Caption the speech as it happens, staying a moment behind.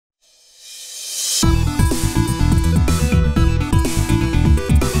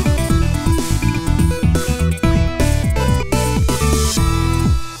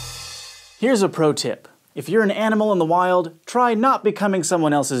Here's a pro tip. If you're an animal in the wild, try not becoming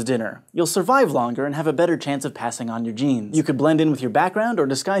someone else's dinner. You'll survive longer and have a better chance of passing on your genes. You could blend in with your background or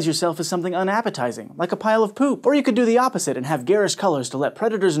disguise yourself as something unappetizing, like a pile of poop. Or you could do the opposite and have garish colors to let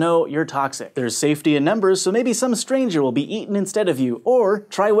predators know you're toxic. There's safety in numbers, so maybe some stranger will be eaten instead of you, or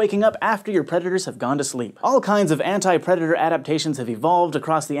try waking up after your predators have gone to sleep. All kinds of anti-predator adaptations have evolved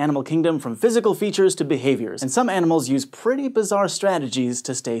across the animal kingdom, from physical features to behaviors, and some animals use pretty bizarre strategies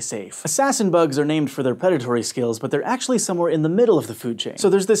to stay safe. Assassin bugs are named for their predatory skills, but they're actually somewhere in the middle of the food chain. So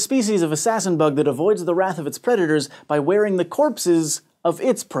there's this species of assassin bug that avoids the wrath of its predators by wearing the corpses of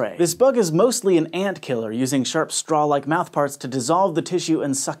its prey. This bug is mostly an ant killer, using sharp straw-like mouthparts to dissolve the tissue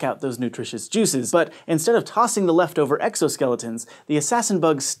and suck out those nutritious juices. But instead of tossing the leftover exoskeletons, the assassin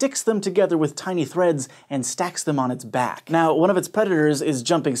bug sticks them together with tiny threads and stacks them on its back. Now, one of its predators is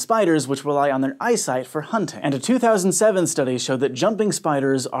jumping spiders, which rely on their eyesight for hunting. And a 2007 study showed that jumping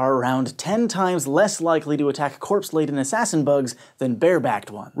spiders are around 10 times less likely to attack corpse-laden assassin bugs than bare-backed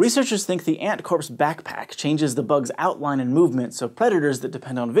ones. Researchers think the ant corpse backpack changes the bug's outline and movement, so predators that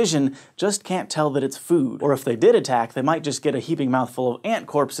depend on vision just can't tell that it's food. Or if they did attack, they might just get a heaping mouthful of ant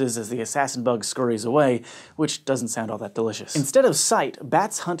corpses as the assassin bug scurries away, which doesn't sound all that delicious. Instead of sight,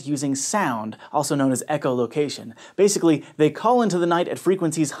 bats hunt using sound, also known as echolocation. Basically, they call into the night at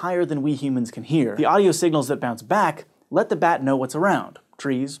frequencies higher than we humans can hear. The audio signals that bounce back let the bat know what's around.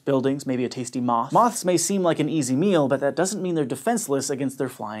 Trees, buildings, maybe a tasty moth. Moths may seem like an easy meal, but that doesn't mean they're defenseless against their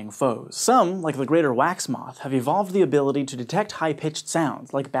flying foes. Some, like the greater wax moth, have evolved the ability to detect high-pitched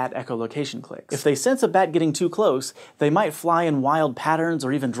sounds, like bat echolocation clicks. If they sense a bat getting too close, they might fly in wild patterns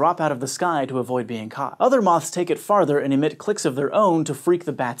or even drop out of the sky to avoid being caught. Other moths take it farther and emit clicks of their own to freak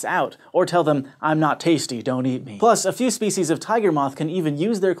the bats out, or tell them, "I'm not tasty, don't eat me." Plus, a few species of tiger moth can even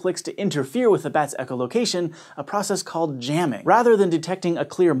use their clicks to interfere with the bat's echolocation, a process called jamming. Rather than detecting a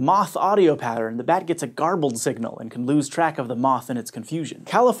clear moth audio pattern, the bat gets a garbled signal and can lose track of the moth in its confusion.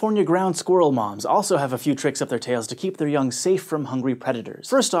 California ground squirrel moms also have a few tricks up their tails to keep their young safe from hungry predators.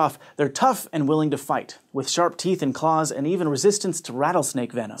 First off, they're tough and willing to fight, with sharp teeth and claws and even resistance to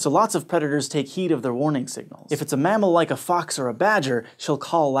rattlesnake venom. So lots of predators take heed of their warning signals. If it's a mammal like a fox or a badger, she'll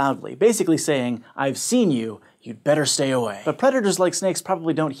call loudly, basically saying, "I've seen you, you'd better stay away." But predators like snakes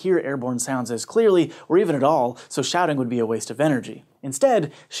probably don't hear airborne sounds as clearly, or even at all, so shouting would be a waste of energy.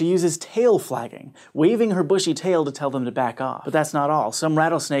 Instead, she uses tail flagging, waving her bushy tail to tell them to back off. But that's not all. Some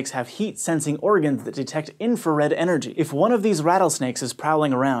rattlesnakes have heat-sensing organs that detect infrared energy. If one of these rattlesnakes is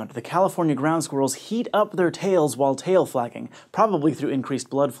prowling around, the California ground squirrels heat up their tails while tail flagging, probably through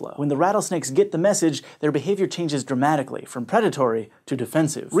increased blood flow. When the rattlesnakes get the message, their behavior changes dramatically, from predatory to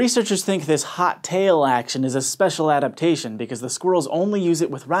defensive. Researchers think this hot tail action is a special adaptation because the squirrels only use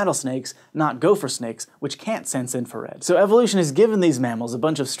it with rattlesnakes, not gopher snakes, which can't sense infrared. So evolution has given these mammals a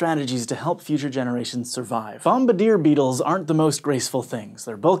bunch of strategies to help future generations survive. Bombardier beetles aren't the most graceful things.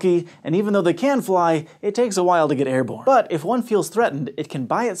 They're bulky, and even though they can fly, it takes a while to get airborne. But if one feels threatened, it can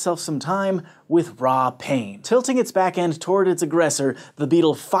buy itself some time with raw pain. Tilting its back end toward its aggressor, the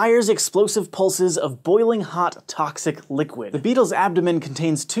beetle fires explosive pulses of boiling hot, toxic liquid. The beetle's abdomen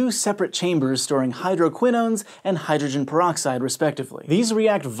contains two separate chambers storing hydroquinones and hydrogen peroxide, respectively. These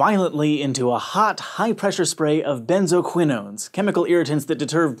react violently into a hot, high-pressure spray of benzoquinones, chemical irritants that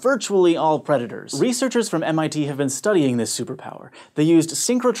deter virtually all predators. Researchers from MIT have been studying this superpower. They used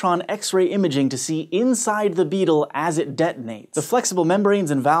synchrotron X-ray imaging to see inside the beetle as it detonates. The flexible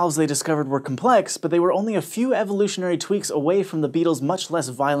membranes and valves they discovered were complex, but they were only a few evolutionary tweaks away from the beetle's much less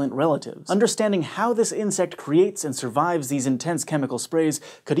violent relatives. Understanding how this insect creates and survives these intense chemical sprays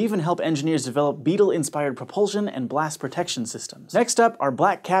could even help engineers develop beetle-inspired propulsion and blast protection systems. Next up are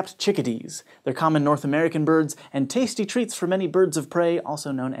black-capped chickadees. They're common North American birds and tasty treats for many birds of prey,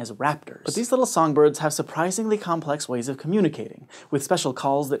 also known as raptors. But these little songbirds have surprisingly complex ways of communicating, with special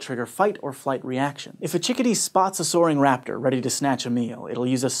calls that trigger fight or flight reaction. If a chickadee spots a soaring raptor ready to snatch a meal, it'll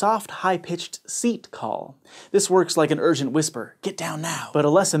use a soft, high-pitched seat call. This works like an urgent whisper, "Get down now." But a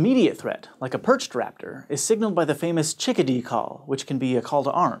less immediate threat, like a perched raptor, is signaled by the famous chickadee call, which can be a call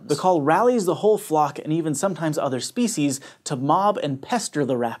to arms. The call rallies the whole flock and even sometimes other species to mob and pester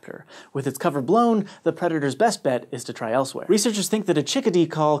the raptor. With its cover blown, the predator's best bet is to try elsewhere. Researchers think that a chickadee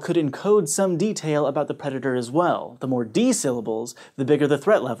call could encode some detail about the predator as well. The more D syllables, the bigger the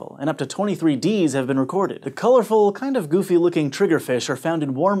threat level, and up to 23 Ds have been recorded. The colorful, kind of goofy-looking triggerfish are found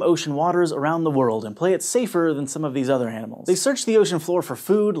in warm ocean waters around the world and play it safer than some of these other animals. They search the ocean floor for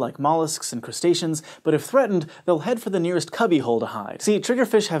food, like mollusks and crustaceans, but if threatened, they'll head for the nearest cubbyhole to hide. See,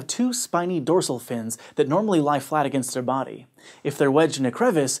 triggerfish have two spiny dorsal fins that normally lie flat against their body. If they're wedged in a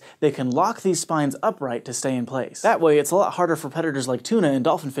crevice, they can lock these spines upright to stay in place. That way, it's a lot harder for predators like tuna and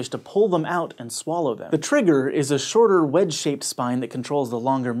dolphinfish to pull them out and swallow them. The trigger is a shorter wedge-shaped spine that controls the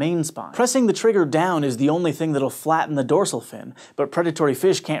longer main spine. Pressing the trigger down is the only thing that'll flatten the dorsal fin, but predatory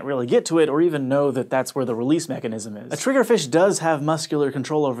fish can't really get to it or even know that that's where the release mechanism is. A triggerfish does have muscular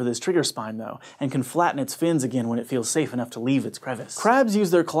control over this trigger spine though, and can flatten its fins again when it feels safe enough to leave its crevice. Crabs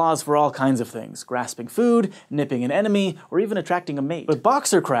use their claws for all kinds of things, grasping food, nipping an enemy, or even attracting a mate. But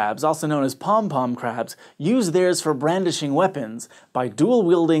boxer crabs, also known as pom-pom crabs, use theirs for brandishing weapons by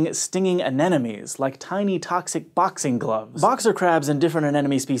dual-wielding stinging anemones, like tiny toxic boxing gloves. Boxer crabs and different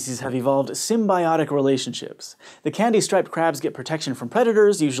anemone species have evolved symbiotic relationships. The candy-striped crabs get protection from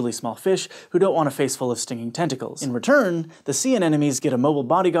predators, usually small fish, who don't want a face full of stinging tentacles. In return, the sea anemones get a mobile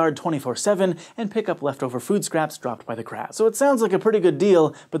bodyguard 24/7 and pick up leftover food scraps dropped by the crab. So it sounds like a pretty good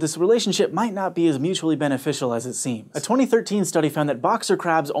deal, but this relationship might not be as mutually beneficial as it seems. A 2013 study found that boxer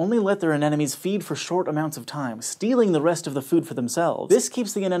crabs only let their anemones feed for short amounts of time, stealing the rest of the food for themselves. This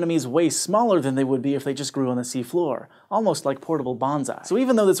keeps the anemones way smaller than they would be if they just grew on the sea floor, almost like portable bonsai. So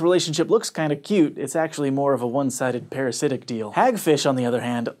even though this relationship looks kinda cute, it's actually more of a one-sided parasitic deal. Hagfish, on the other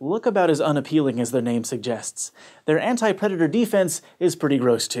hand, look about as unappealing as their name suggests. Their anti-predator defense is pretty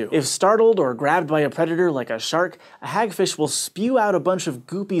gross too. If startled or grabbed by a predator like a shark, a hagfish will spew out a bunch of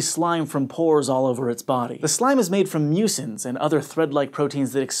goopy slime from pores all over its body. The slime is made from mucins and other thread-like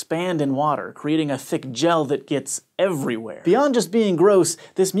proteins that expand in water, creating a thick gel that gets everywhere. Beyond just being gross,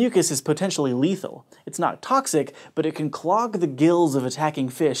 this mucus is potentially lethal. It's not toxic, but it can clog the gills of attacking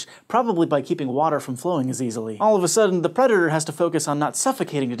fish, probably by keeping water from flowing as easily. All of a sudden, the predator has to focus on not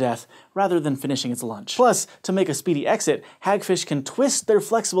suffocating to death, rather than finishing its lunch. Plus, to make a speedy exit, hagfish can twist their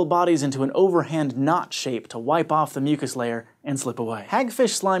flexible bodies into an overhand knot shape to wipe off the mucus layer and slip away.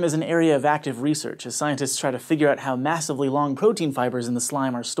 Hagfish slime is an area of active research as scientists try to figure out how massively long protein fibers in the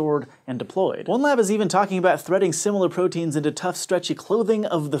slime are stored and deployed. One lab is even talking about threading similar proteins into tough, stretchy clothing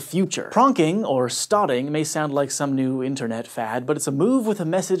of the future. Pronking, or stotting, may sound like some new internet fad, but it's a move with a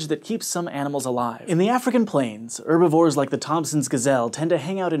message that keeps some animals alive. In the African plains, herbivores like the Thomson's gazelle tend to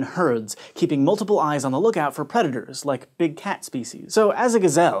hang out in herds, keeping multiple eyes on the lookout for predators, like big cat species. So as a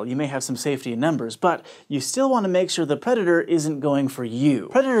gazelle, you may have some safety in numbers, but you still want to make sure the predator isn't going for you.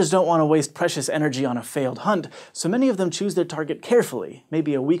 Predators don't want to waste precious energy on a failed hunt, so many of them choose their target carefully,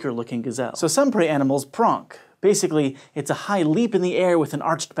 maybe a weaker-looking gazelle. So some prey animals pronk. Basically, it's a high leap in the air with an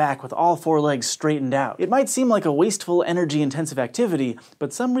arched back with all four legs straightened out. It might seem like a wasteful, energy-intensive activity,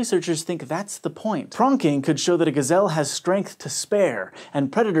 but some researchers think that's the point. Pronking could show that a gazelle has strength to spare,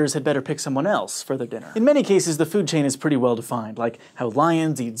 and predators had better pick someone else for their dinner. In many cases, the food chain is pretty well defined, like how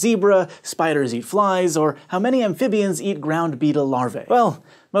lions eat zebra, spiders eat flies, or how many amphibians eat ground beetle larvae. Well,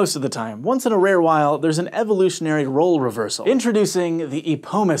 most of the time. Once in a rare while, there's an evolutionary role reversal. Introducing the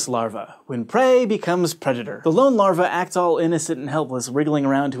epomus larva, when prey becomes predator. The lone larva acts all innocent and helpless, wriggling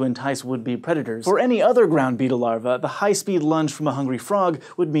around to entice would-be predators. For any other ground beetle larva, the high-speed lunge from a hungry frog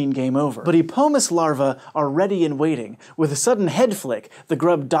would mean game over. But epomus larvae are ready and waiting. With a sudden head flick, the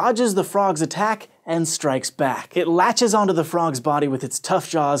grub dodges the frog's attack and strikes back. It latches onto the frog's body with its tough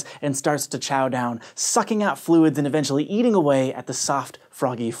jaws and starts to chow down, sucking out fluids and eventually eating away at the soft,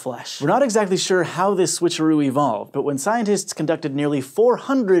 froggy flesh. We're not exactly sure how this switcheroo evolved, but when scientists conducted nearly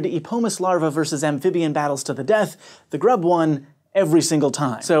 400 epomus larvae versus amphibian battles to the death, the grub won every single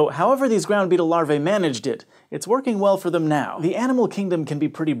time. So however these ground beetle larvae managed it, it's working well for them now. The animal kingdom can be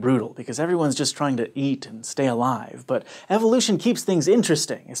pretty brutal because everyone's just trying to eat and stay alive, but evolution keeps things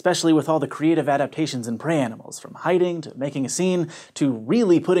interesting, especially with all the creative adaptations in prey animals, from hiding to making a scene to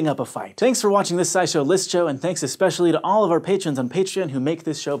really putting up a fight. Thanks for watching this SciShow list show, and thanks especially to all of our patrons on Patreon who make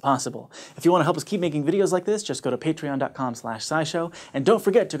this show possible. If you want to help us keep making videos like this, just go to patreon.com/scishow, and don't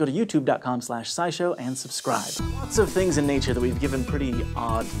forget to go to youtube.com/scishow and subscribe. Lots of things in nature that we've given pretty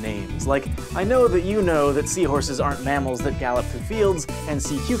odd names. Like, I know that you know that seahorses aren't mammals that gallop through fields, and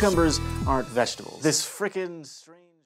sea cucumbers aren't vegetables. This frickin' strange